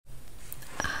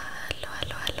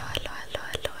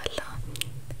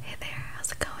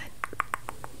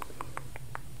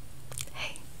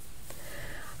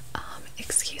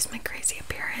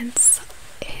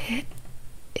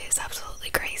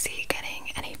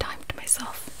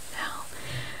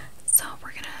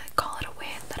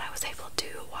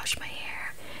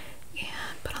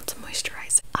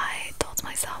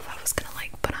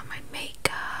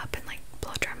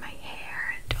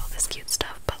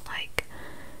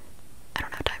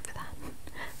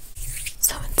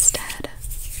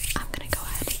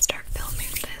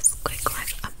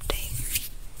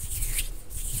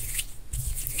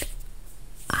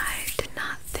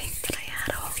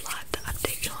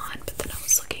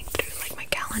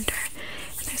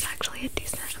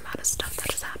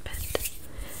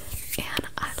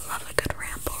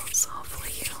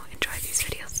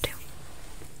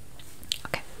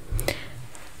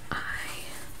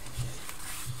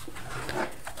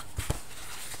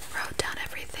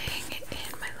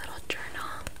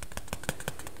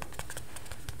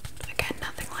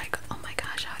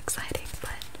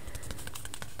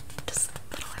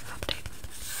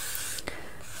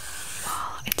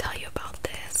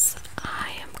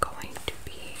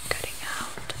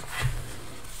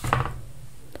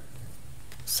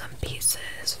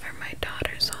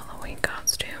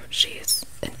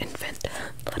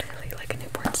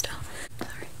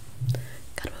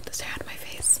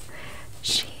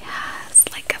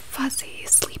fuzzy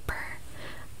sleeper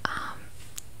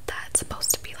that's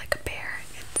supposed to be like a bear.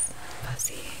 It's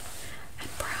fuzzy and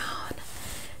brown,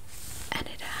 and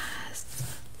it has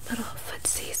little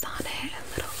footsies on it and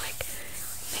little like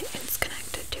mittens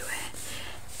connected to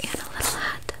it, and a little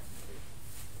hat.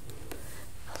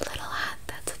 A little hat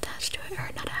that's attached to it,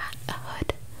 or not a hat, a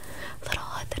hood. A little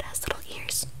hood that has little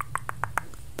ears.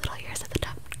 Little ears at the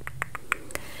top.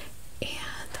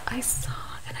 And I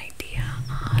saw an idea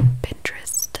on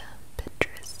Pinterest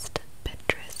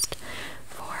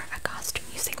for a costume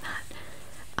using that.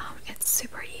 It's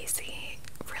super easy,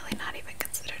 really not even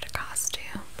considered a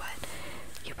costume, but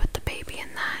you put the baby in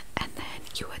that, and then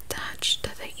you attach to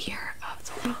the ear of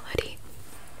the little hoodie,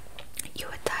 you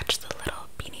attach the little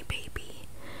Beanie Baby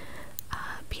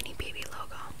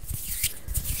logo.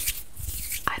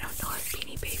 I don't know if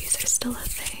Beanie Babies are still a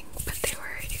thing, but they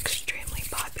were extremely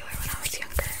popular when I was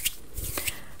younger.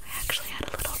 I actually had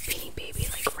a little Beanie Baby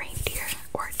like reindeer,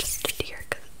 or just a deer,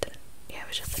 because it didn't, yeah, it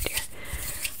was just a deer.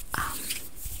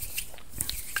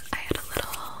 I had a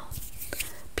little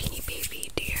Beanie Baby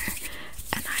deer,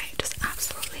 and I just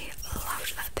absolutely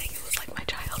loved that thing. It was like my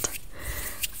child.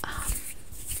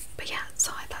 But yeah,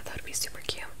 so I thought that would be super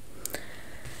cute.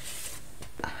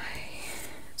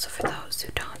 So for those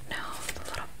who don't know, the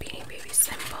little Beanie Baby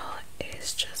symbol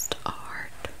is just a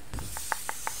heart.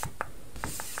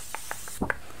 And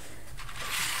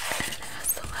it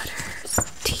has the letters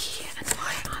T and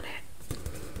Y on it.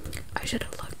 I should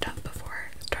have looked up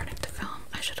before starting to film.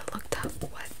 I should have looked up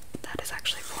what that is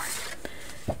actually for.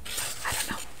 But I don't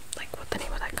know, like, what the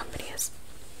name of that company is.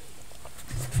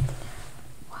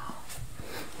 Wow,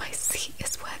 my seat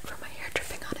is wet from my hair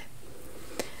dripping on it.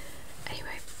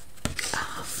 Anyway,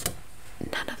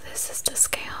 none of this is to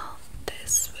scale.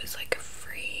 This was like a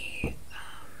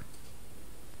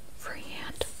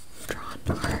freehand drawn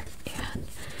art, and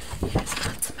it is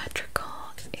not symmetrical,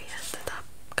 and the top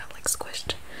got like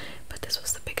squished. But this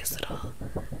was the biggest little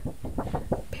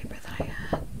paper that I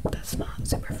had that's not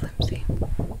super flimsy.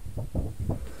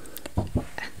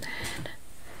 And then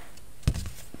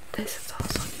this is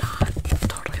also not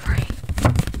totally right.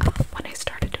 When I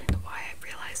started doing the Y, I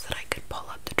realized that I could pull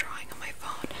up the drawing on my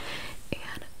phone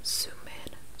and zoom in,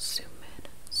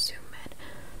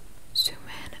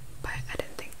 but I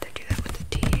didn't think to do that with the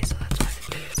T, so that's why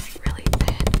the T is like really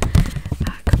thin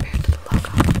compared to the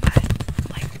logo. But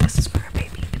like, this is for a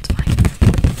baby, it's fine.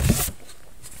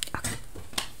 Okay,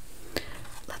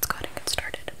 let's go ahead and get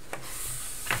started.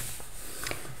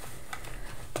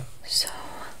 So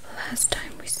last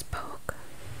time we spoke,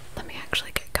 let me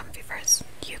actually get comfy first.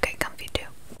 You get comfy too.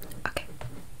 Okay.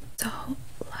 So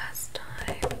last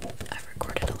time I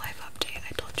recorded a live update,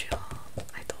 I told you all,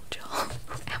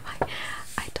 who am I?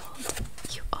 I told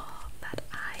you all that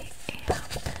I am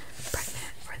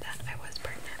pregnant, or that I was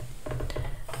pregnant.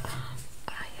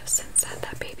 I have since had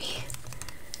that baby.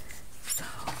 So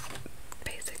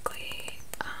basically,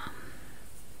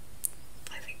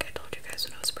 I think I told you guys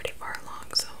when I was pretty far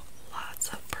along, so lots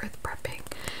of birth prepping,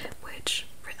 which,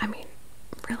 I mean,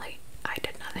 really, I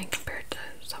did nothing compared to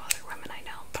some other women I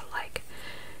know, but like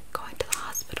going to the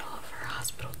hospital for a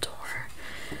hospital tour,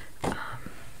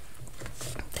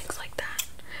 things like that,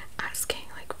 asking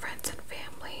like friends and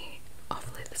family,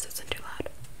 hopefully this isn't too loud,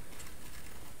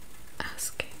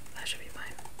 that should be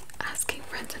fine, asking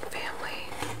friends and family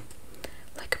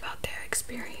like about their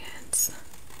experience,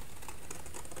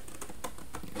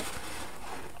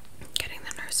 getting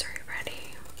the nursery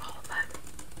ready, all of that.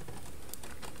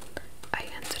 I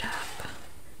ended up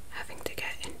having to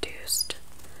get induced.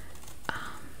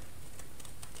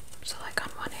 So like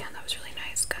on one hand that was really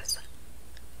nice because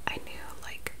I knew,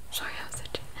 like, sorry,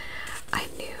 I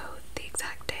knew the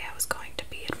exact day I was going to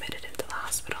be admitted into the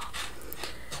hospital.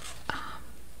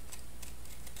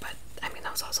 But I mean,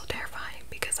 that was also terrifying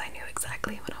because I knew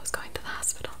exactly when I was going to the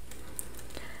hospital.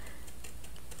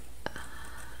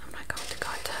 I'm not going to go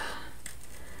into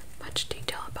much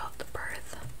detail about the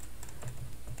birth.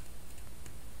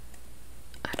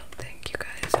 I don't think you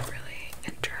guys are really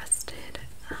interested.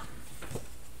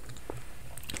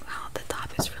 Wow, the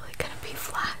top is really gonna be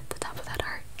flat, the top of that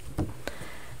heart.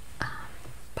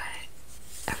 But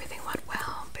everything went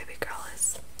well. Baby girl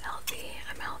is healthy,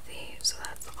 I'm healthy, so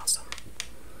that's awesome.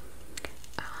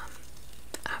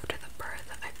 After the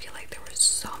birth, I feel like there were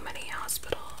so many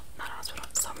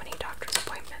so many doctor's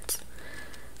appointments.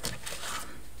 I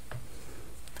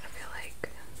feel like,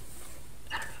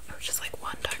 I don't know, it was just like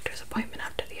one doctor's appointment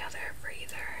after the other for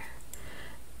either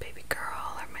baby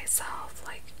girl or myself.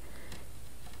 Like,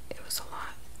 it was a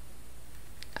lot.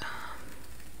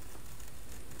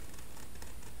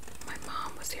 My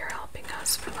mom was here helping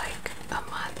us for like a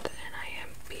month, and I am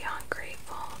beyond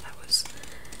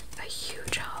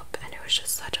was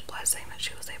just such a blessing that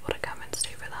she was able to come and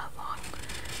stay for that long.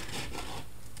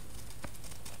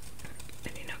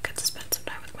 And, you know, get to spend some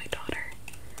time with my daughter.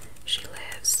 She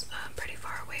lives pretty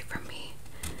far away from me,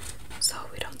 so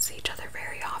we don't see each other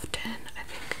very often. I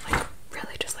think, like,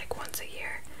 really just like once a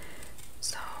year.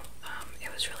 So,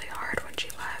 it was really hard when she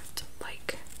left,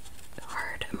 like,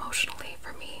 hard emotionally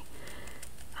for me,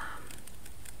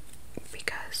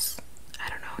 because, I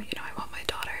don't know, you know, I want my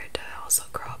daughter to also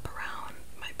grow up around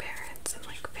my parents and,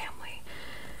 like, family,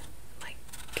 like,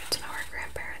 get to know her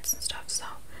grandparents and stuff, so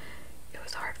it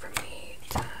was hard for me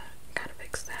to kind of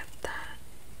accept that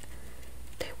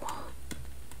they won't,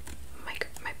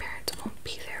 my parents won't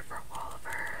be there for all of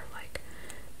her, like,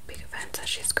 big events as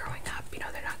she's growing up. You know,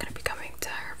 they're not going to be coming to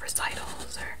her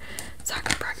recitals or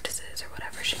soccer practices or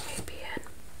whatever she may be in.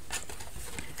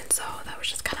 And so that was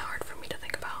just kind of hard for me to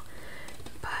think about.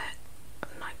 But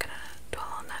I'm not going to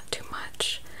dwell on that too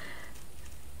much.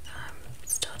 I'm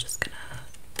still just going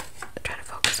to try to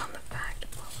focus on the fact,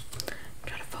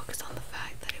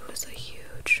 that it was a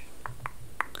huge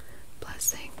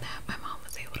blessing that my mom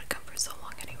was able to come for so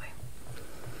long anyway.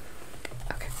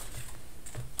 Okay.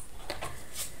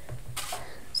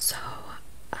 So,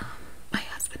 my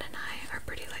husband and I are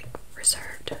pretty, like,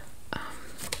 reserved,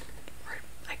 or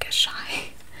I guess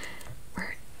shy.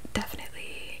 We're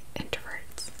definitely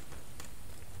introverts,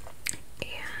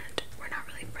 and we're not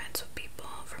really friends with people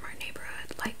from our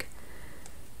neighborhood. Like,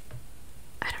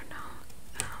 I don't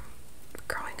know,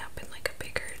 growing up in, like, a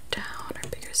bigger town or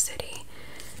bigger city,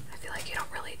 I feel like you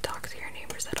don't really talk to your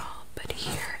neighbors at all, but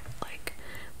here, like,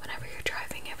 whenever you're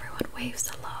driving, everyone waves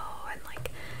hello, and,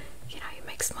 like, you know, you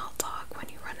make small talk when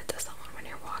you run into someone when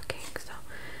you're walking, so,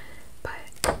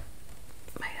 but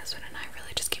my husband and I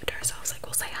really just keep to ourselves. Like,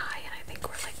 we'll say hi, and I think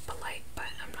we're, like, polite,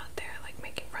 but I'm not there, like,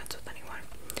 making friends with anyone,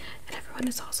 and everyone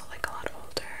is also, like, a lot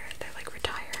older. They're, like,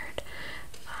 retired,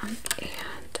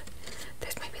 and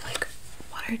there's maybe, like,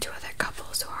 one or two other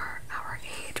couples who are our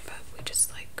age, but we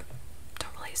just, like,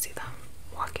 don't really see them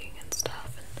walking and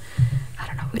stuff, and I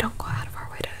don't know, we don't go out of our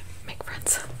way to make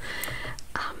friends.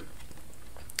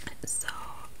 So,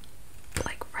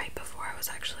 like, right before I was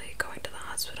actually going to the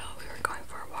hospital, we were going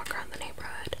for a walk around the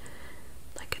neighborhood,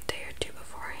 like a day or two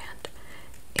beforehand,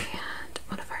 and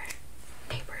one of our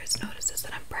neighbors notices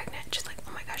that I'm pregnant. She's like,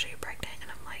 "Oh my gosh, are you pregnant?"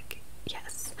 And I'm like,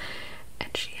 "Yes."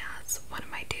 And she asks, "What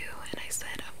am I due?" And I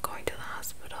said, "I'm going to the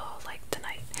hospital, like,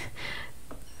 tonight."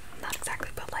 Not exactly,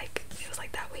 but, like, it was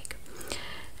like that week.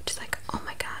 And she's like, "Oh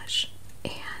my gosh."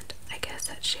 And I guess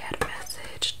that she had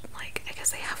messaged, like, I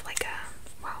guess they have, like,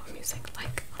 wow, I'm using,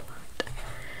 like, a lot.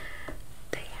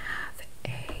 They have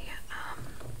a,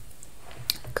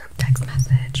 group text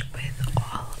message with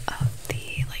all of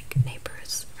the, like,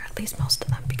 neighbors, or at least most of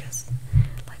them, because,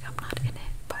 like, I'm not in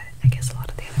it, but I guess a lot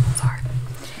of the other ones are.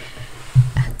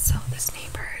 And so this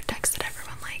neighbor texted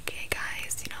everyone, like, "Hey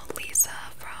guys, you know, Lisa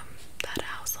from that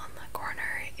house on the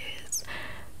corner is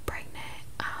pregnant.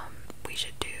 We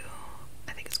should do,"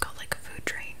 I think it's called, like, a food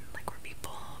train, like, where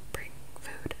people bring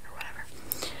food or whatever.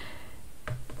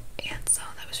 And so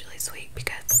that was really sweet,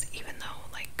 because even though,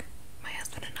 like, my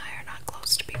husband and I are not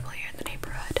close to people here in the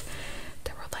neighborhood,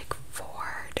 there were, like,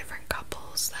 4 different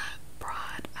couples that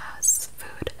brought us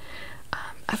food.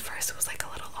 At first it was, like,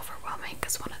 a little overwhelming,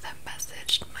 because one of them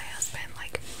messaged my husband,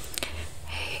 like,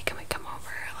 "Hey, can we come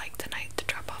over, like, tonight to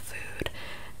drop off food?"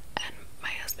 And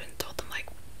my husband told them, like,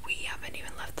 "We haven't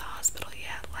even left the hospital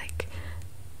yet, like,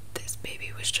 this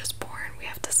baby was just born, we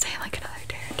have to stay, like, another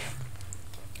day or two."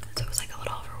 So it was, like, a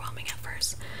little overwhelming at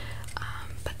first,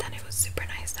 but then it was super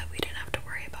nice that we didn't have to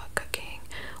worry about cooking,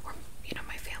 or, you know,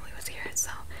 my family was here,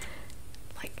 so,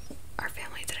 like, our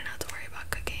family didn't have to worry about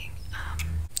cooking.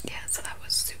 Yeah, so that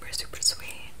was super, super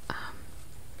sweet.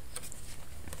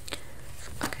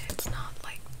 Okay, it's not,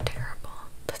 like, terrible.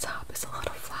 The top is a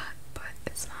little flat, but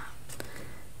it's not.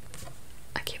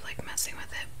 I keep, like, messing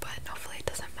with it, but hopefully it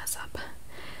doesn't mess up.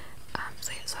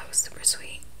 So yeah, so that was super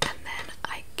sweet. And then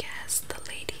I guess the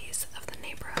ladies of the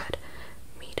neighborhood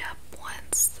meet up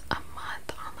once a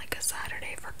month on, like, a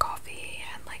Saturday for coffee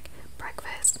and, like,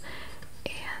 breakfast,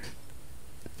 and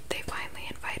they finally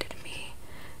invited me,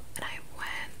 and I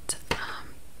went,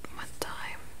 one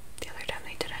time. The other time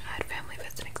they didn't. I had family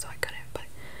visiting, so I couldn't, but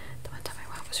the one time I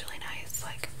went was really nice.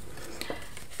 Like,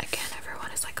 again,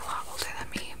 everyone is, like, a lot older than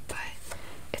me, but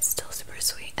it's still super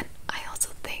sweet, and I also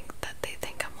think that they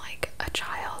think I'm, like, a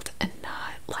child and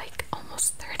not, like,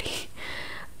 almost 30.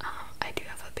 I do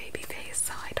have a baby face,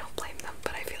 so I don't blame them,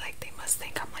 but I feel like they must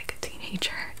think I'm, like, a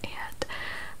teenager, and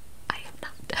I am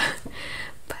not.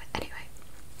 But anyway,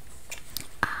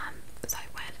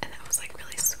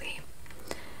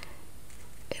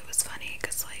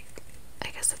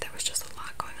 was just a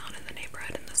lot going on in the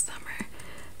neighborhood in the summer.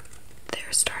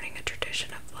 They're starting a tradition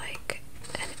of like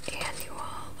an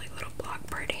annual like little block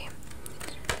party.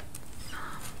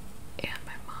 And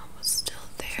my mom was still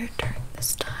there during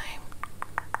this time.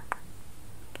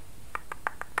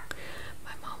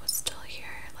 My mom was still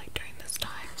here like during this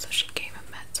time, so she came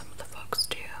and met some of the folks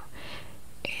too.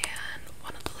 And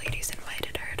one of the ladies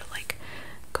invited her to like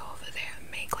go over there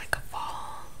and make like a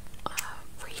fall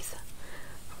wreath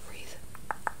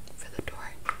for the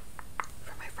door,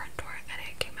 for my front door, and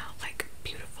it came out like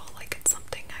beautiful. Like it's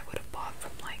something I would have bought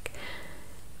from like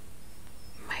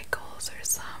Michael's or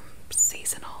some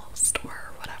seasonal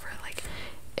store or whatever. Like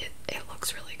it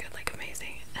looks really good, like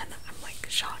amazing, and I'm like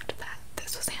shocked that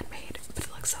this was handmade, but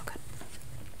it looks so good.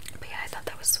 But yeah, I thought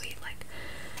that was sweet. Like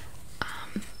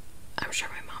I'm sure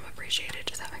my mom appreciated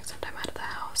just having some time out of the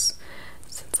house,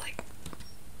 since like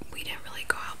we didn't really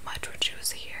go out much when she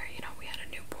was here. You know, we had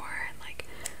a newborn, like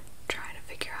trying to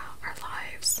figure out our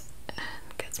lives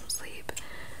and get some sleep.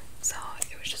 So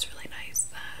it was just really nice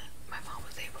that my mom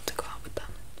was able to go out with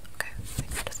them. Okay,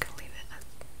 I'm just gonna leave it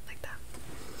like that.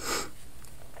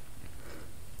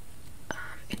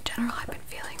 In general, I've been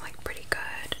feeling like pretty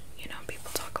good. You know,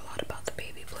 people talk a lot about the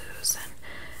baby blues, and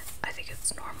I think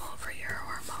it's normal for your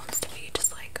hormones to be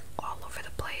just like all over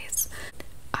the place.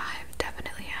 I've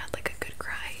definitely had like a good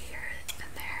cry here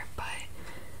and there, but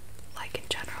like in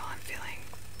general, I'm feeling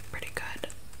pretty good.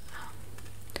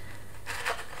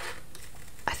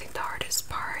 I think the hardest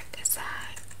part is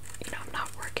that, you know, I'm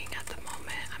not working at the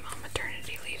moment. I'm on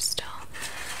maternity leave still,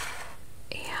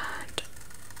 and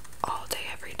all day,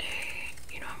 every day,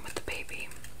 you know, I'm with the baby.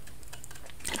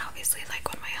 And obviously,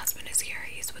 like when my husband is here,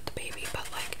 he's with the baby, but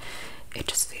like it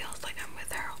just feels like I'm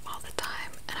with her all the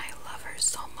time, and I love her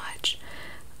so much.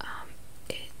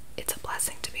 It's a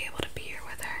blessing to be able to be here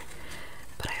with her,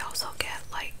 but I also get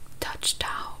like touched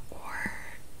out, or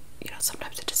you know,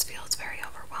 sometimes it just feels very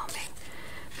overwhelming.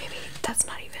 Maybe that's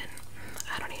not even,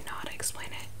 I don't even know how to explain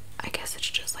it. I guess it's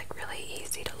just like really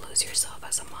easy to lose yourself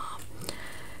as a mom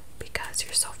because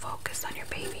you're so focused on your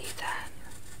baby that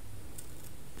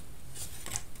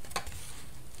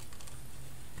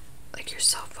like you're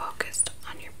so focused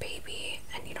on your baby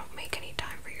and you don't make any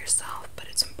time for yourself. But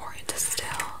it's important to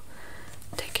still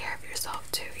take care of yourself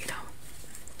too, you know.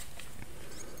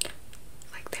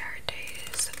 Like there are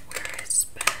days where I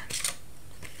spend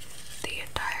the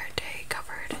entire day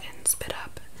covered in spit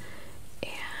up,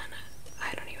 and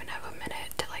I don't even have a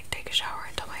minute to like take a shower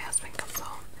until my husband comes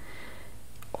home.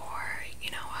 Or,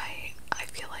 you know, I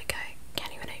feel like I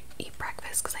can't even eat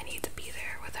breakfast because I need to be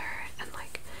there with her, and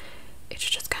like it's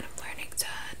just kind of learning to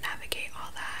navigate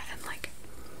all that. And like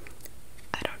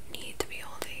I don't need to be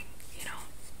holding, you know,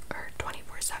 her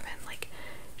 24/7. Like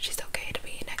she's okay to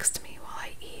be next to me while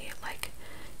I eat, like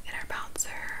in her bouncer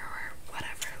or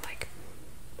whatever. Like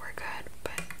we're good.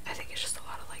 But I think it's just a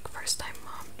lot of like first time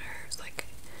mom nerves. Like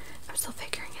I'm still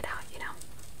figuring it out, you know.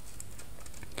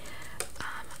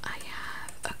 I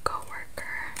have a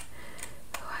coworker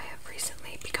who I have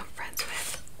recently become friends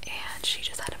with, and she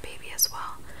just had a baby as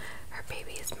well. Her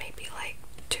baby is maybe like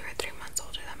 2 or 3 months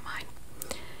older than mine,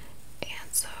 and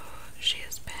so she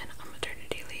has been on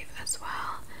maternity leave as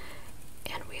well,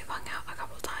 and we've hung out a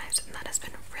couple times, and that has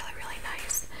been really, really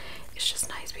nice. It's just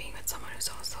nice being with someone who's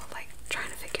also like trying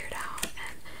to figure it out,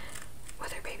 and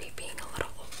with her baby being a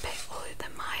little bit older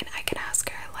than mine, I can ask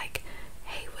her like,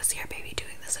 hey, was your baby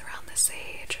doing this around this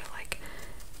age? Or like,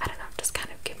 I don't know, just kind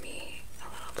of give me a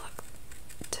little look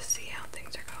to see how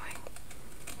things are going,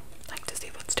 like to see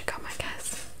what's to come, I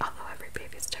guess, although every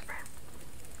baby's different.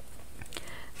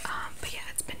 But yeah,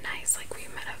 it's been nice. Like we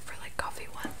met up for like coffee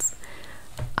once.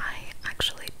 I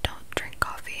actually don't drink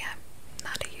coffee. I'm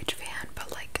not a huge fan,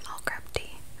 but like I'll grab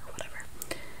tea or whatever.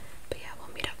 But yeah,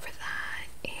 we'll meet up for that.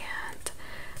 And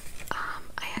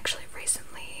I actually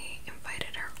recently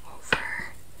invited her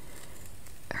over,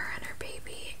 her and her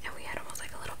baby, and we had almost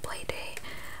like a little play date.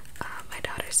 My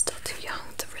daughter's still too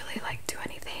young to really like do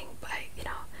anything, but you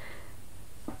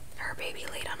know, her baby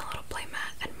laid on a little play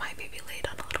mat, and my baby laid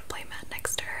on a little play mat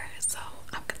next to her, so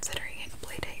I'm considering it a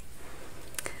play date.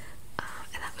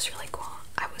 And that was really cool.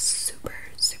 I was super,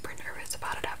 super nervous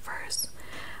about it at first.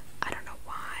 I don't know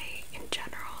why. In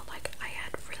general, like I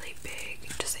had really big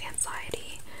just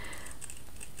anxiety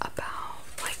about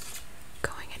like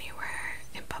going anywhere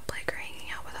in public or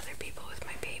hanging out with other people with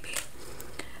my baby.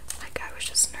 Like I was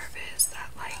just nervous that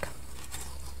like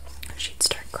she'd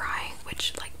start crying,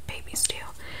 which like babies do,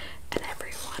 and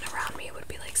everyone around me would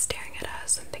be like staring at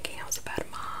us and thinking I was a bad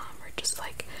mom, or just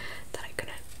like that I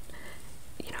couldn't,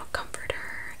 you know, comfort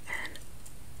her. And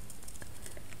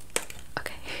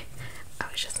okay,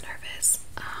 I was just nervous.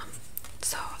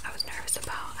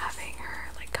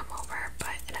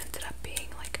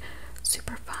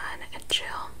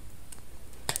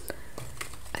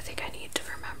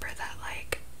 remember that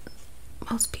like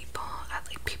most people,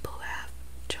 like people who have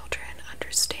children,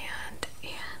 understand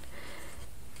and,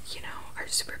 you know, are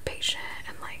super patient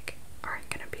and like aren't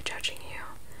gonna be judging you,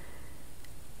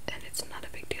 and it's not a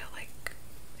big deal. Like,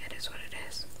 it is what it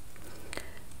is.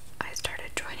 I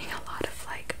started joining a lot of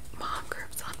like mom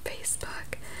groups on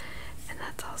Facebook, and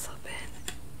that's also been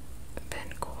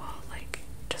cool. Like,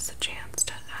 just a chance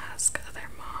to ask other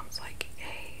moms, like,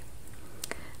 hey,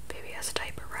 baby has a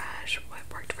diaper rash, what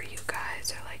worked for you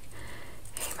guys? Or like,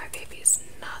 hey, my baby's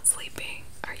not sleeping,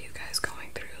 are you guys going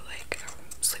through like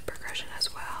a sleep regression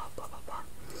as well, blah blah blah.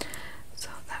 So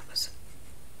that's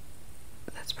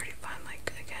pretty fun.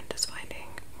 Like, again, just finding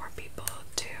more people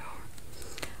to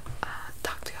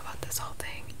talk to about this whole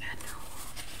thing and who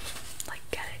like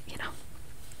get it, you know.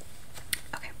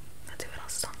 Okay, let's see what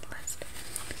else is on the list.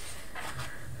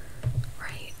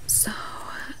 Right, so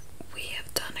we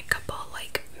have done a couple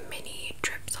like mini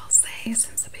trips, I'll say,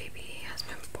 since the baby has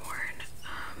been born.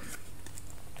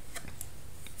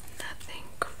 Nothing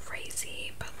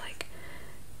crazy, but like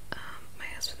my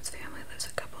husband's family lives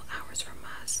a couple hours from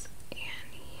us,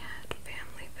 and he had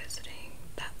family visiting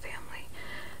that family,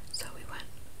 so we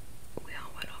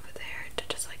all went over there to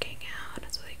just like hang out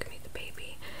and so they could meet the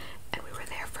baby, and we were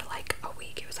there for like a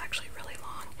week. It was actually really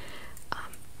long.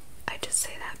 I just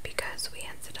say that because we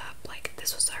ended up, like,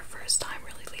 this was our first time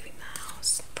really leaving the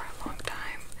house for a long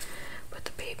time with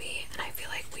the baby, and I feel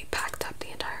like we packed up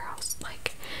the entire house.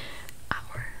 Like,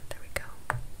 there we go,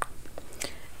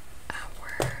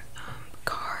 our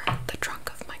car, the trunk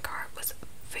of my car was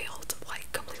filled,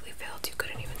 like completely filled. You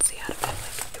couldn't even see out of it.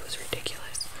 Like, it was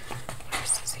ridiculous.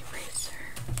 Where's this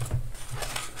eraser?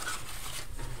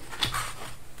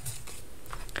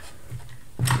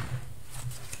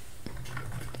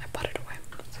 I put it away.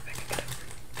 Let's see if I can get it.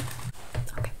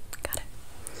 Okay, got it.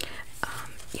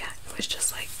 Yeah, it was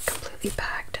just like completely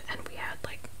packed, and we had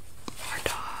like our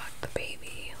dog, the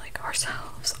baby, like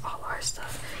ourselves, all our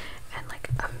stuff, and like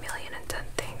 1,000,010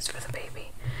 things for the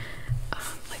baby.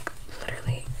 Like,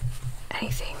 literally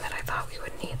anything that I thought we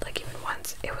would need, like even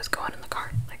once, it was going in the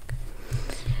cart. Like,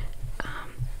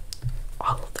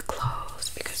 all of the clothes,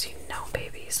 because you know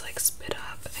babies like spit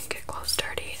up and get clothes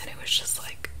dirty, and it was just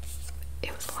like,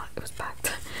 it was a lot. It was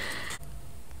packed.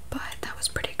 But that was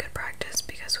pretty good practice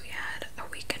because we had a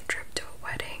weekend trip to a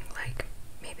wedding, like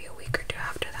maybe a week or two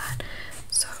after that.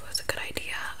 So it was a good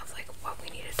idea of like what we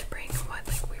needed to bring and what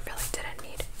like we really didn't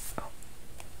need. Oh,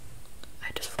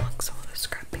 I just flung some of the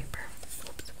scrap paper.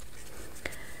 Oops.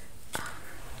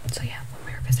 So yeah, when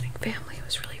we were visiting family, it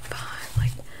was really fun.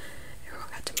 Like, everyone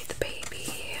got to meet the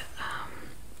baby.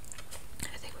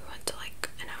 I think we went to like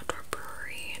an outdoor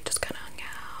brewery and just kind of hung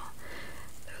out.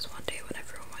 There was one day when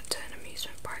everyone went to an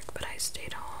amusement park, but I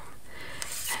stayed home.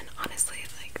 And honestly,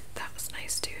 like, that was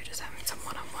nice too, just having some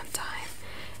one-on-one time.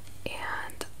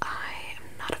 And I am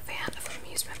not a fan of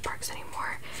amusement parks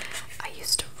anymore. I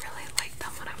used to really like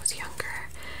them when I was younger,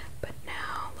 but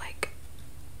now, like,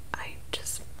 I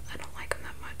don't like them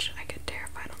that much. I get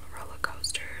terrified on the roller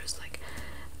coasters. Like,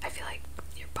 I feel like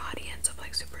your body ends up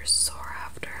like super sore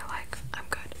after. Like, I'm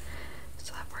good.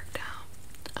 So that worked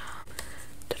out.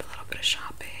 Did a little bit of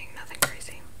shopping, nothing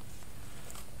crazy,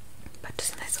 but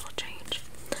just a nice little change.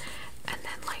 And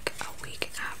then like a week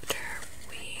after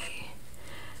we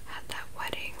had that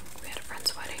wedding, we had a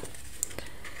friend's wedding.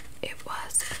 It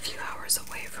was a few hours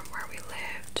away from where we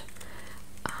lived.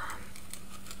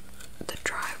 The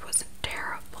drive was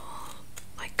terrible,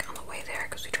 like on the way there,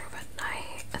 because we drove at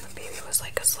night and the baby was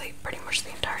like asleep pretty much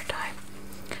the entire time.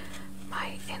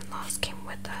 My in-laws came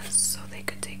with us so they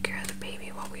could take care of the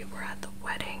baby while we were at the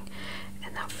wedding,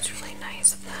 and that was really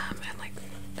nice of them, and like,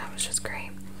 that was just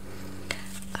great.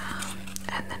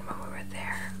 And then when we were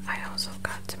there, I also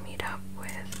got to meet up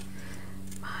with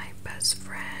my best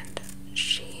friend.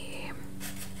 She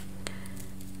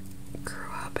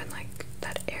grew up in like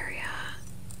that area,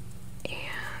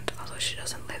 and although she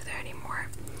doesn't live there anymore,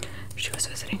 she was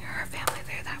visiting her family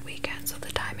there that weekend, so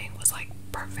the timing was like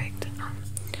perfect.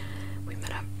 We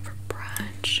met up for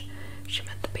brunch, she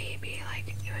met the baby,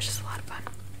 like, it was just a lot of fun.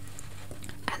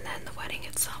 And then the wedding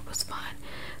itself was fun,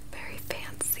 very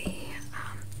fancy.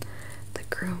 The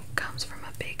groom comes from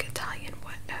a big Italian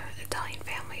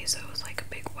family, so it was like a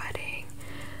big wedding.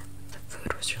 The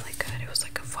food was really good. It was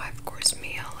like a 5-course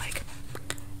meal. Like,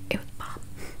 it was bomb.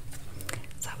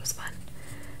 So that was fun.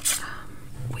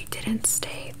 We didn't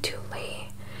stay too late,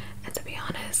 and to be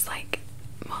honest, like,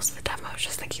 most of the time I was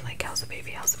just thinking like, how's the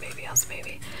baby, how's the baby, how's the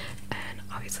baby? And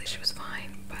obviously she was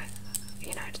fine, but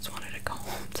you know, I just wanted to go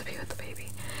home to be with the baby.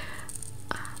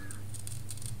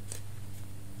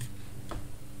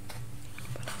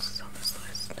 What else is on this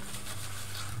list?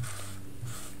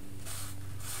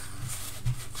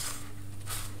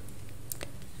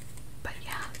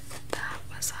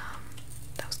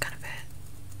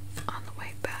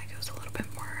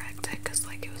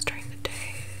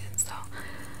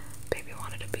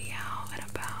 wanted to be out and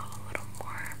about a little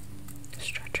more,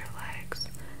 stretch your legs.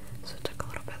 So it took a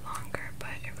little bit longer, but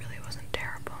it really wasn't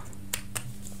terrible.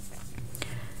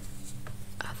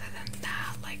 Other than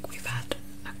that, like, we've had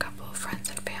a couple of friends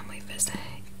and family visit,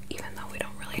 even though we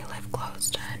don't really live close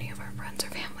to any of our friends or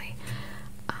family.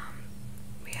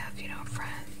 We have, you know,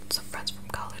 some friends from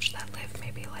college that live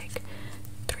maybe like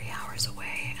 3 hours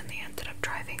away, and they ended up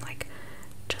driving like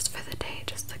just for the day,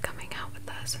 just to coming out with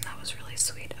us, and that was really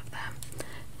sweet of them.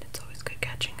 It's always good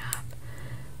catching up.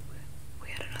 We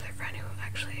had another friend who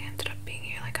actually ended up being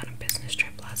here like on a business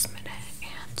trip last minute,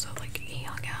 and so like he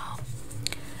hung out.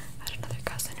 I had another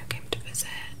cousin who came to visit,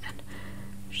 and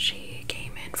she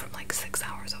came in from like 6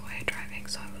 hours away driving,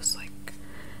 so it was like,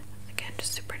 again,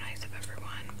 just super nice of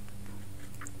everyone.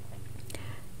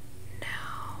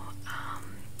 Now,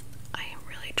 I am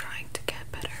really trying to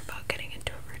get better about getting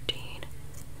into a routine.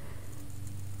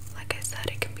 Like I said,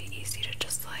 it can be easy to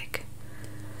just like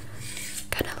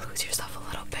kind of lose yourself a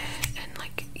little bit, and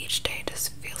like each day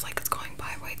just feels like it's going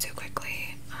by way too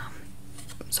quickly.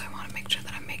 So I want to make sure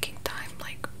that I'm making time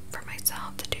like for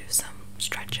myself to do some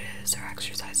stretches or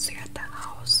exercises here at the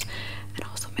house, and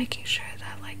also making sure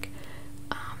that like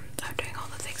I'm doing all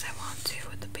the things I want to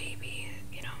with the baby,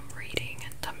 you know, reading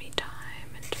and tummy time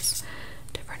and just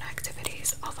different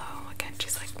activities. Although again,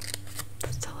 she's like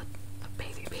still a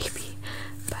baby,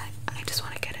 but I just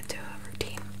want to get into a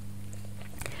routine.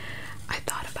 I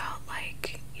thought about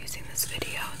like using this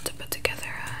video to put together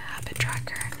a habit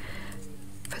tracker.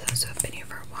 For those who have been here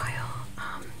for a while,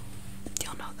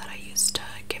 you'll know that I used to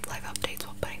give live updates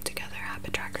while putting together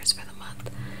habit trackers for the month.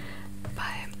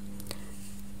 But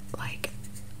like,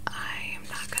 I am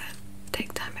not gonna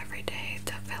take time every day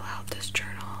to fill out this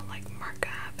journal, like mark a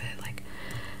habit. Like,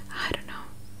 I don't know.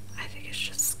 I think it's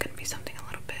just gonna be something a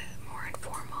little bit more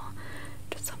informal,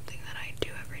 just something that I do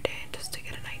every day just to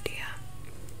get an idea.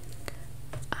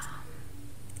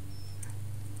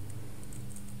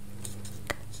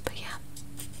 But yeah,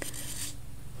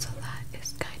 so that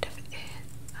is kind of it.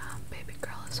 Baby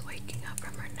girl is waking up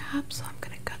from her nap, so I'm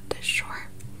gonna cut this short.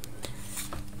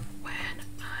 When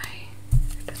I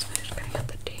just finished cutting out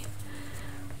the tea,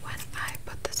 when I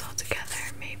put this all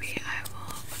together, maybe I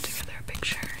will put together a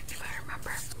picture if I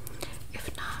remember. If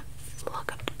not,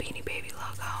 look up the Beanie Baby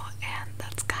logo, and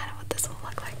that's kind of what this will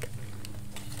look like.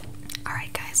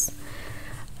 Alright guys,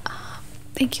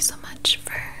 thank you so much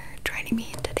for joining me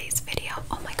in today's video.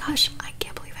 Oh my gosh, I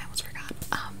can't believe I almost forgot.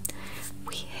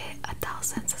 We hit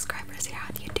 1,000 subscribers here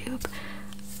on YouTube.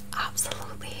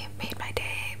 Absolutely made my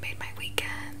day, made my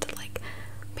weekend, like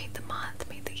made the month,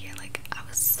 made the year. Like, I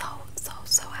was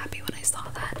so happy when I saw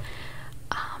that.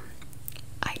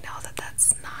 I know that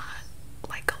that's not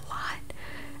like a lot.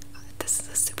 This is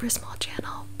a super small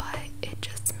channel, but it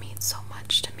just means so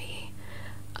much to me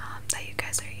that you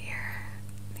guys are here,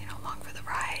 you know, along for the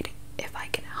ride. If I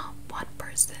can help one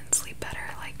person sleep better,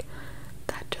 like,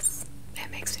 that just, it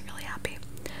makes me really happy.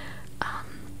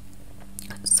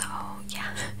 So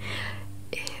yeah,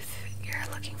 if you're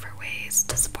looking for ways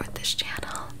to support this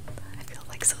channel, I feel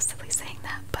like so silly saying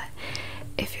that, but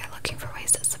if you're looking for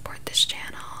ways to support this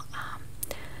channel,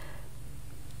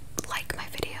 like my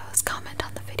videos, comment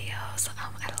on the videos.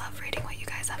 I love reading what you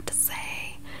guys have to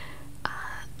say.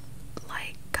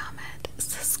 Like, comment,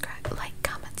 subscribe,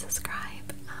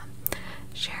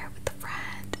 share it with a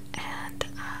friend, and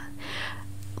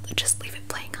just leave it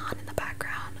playing on in the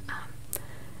background.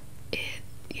 It,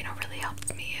 you know, really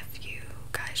helps me if you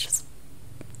guys just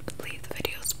leave the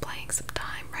videos playing some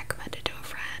time, recommend it to a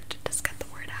friend, just get the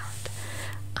word out.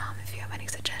 If you have any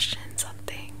suggestions on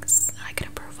things I can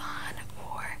improve on,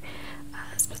 or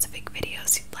specific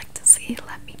videos you'd like to see,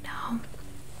 let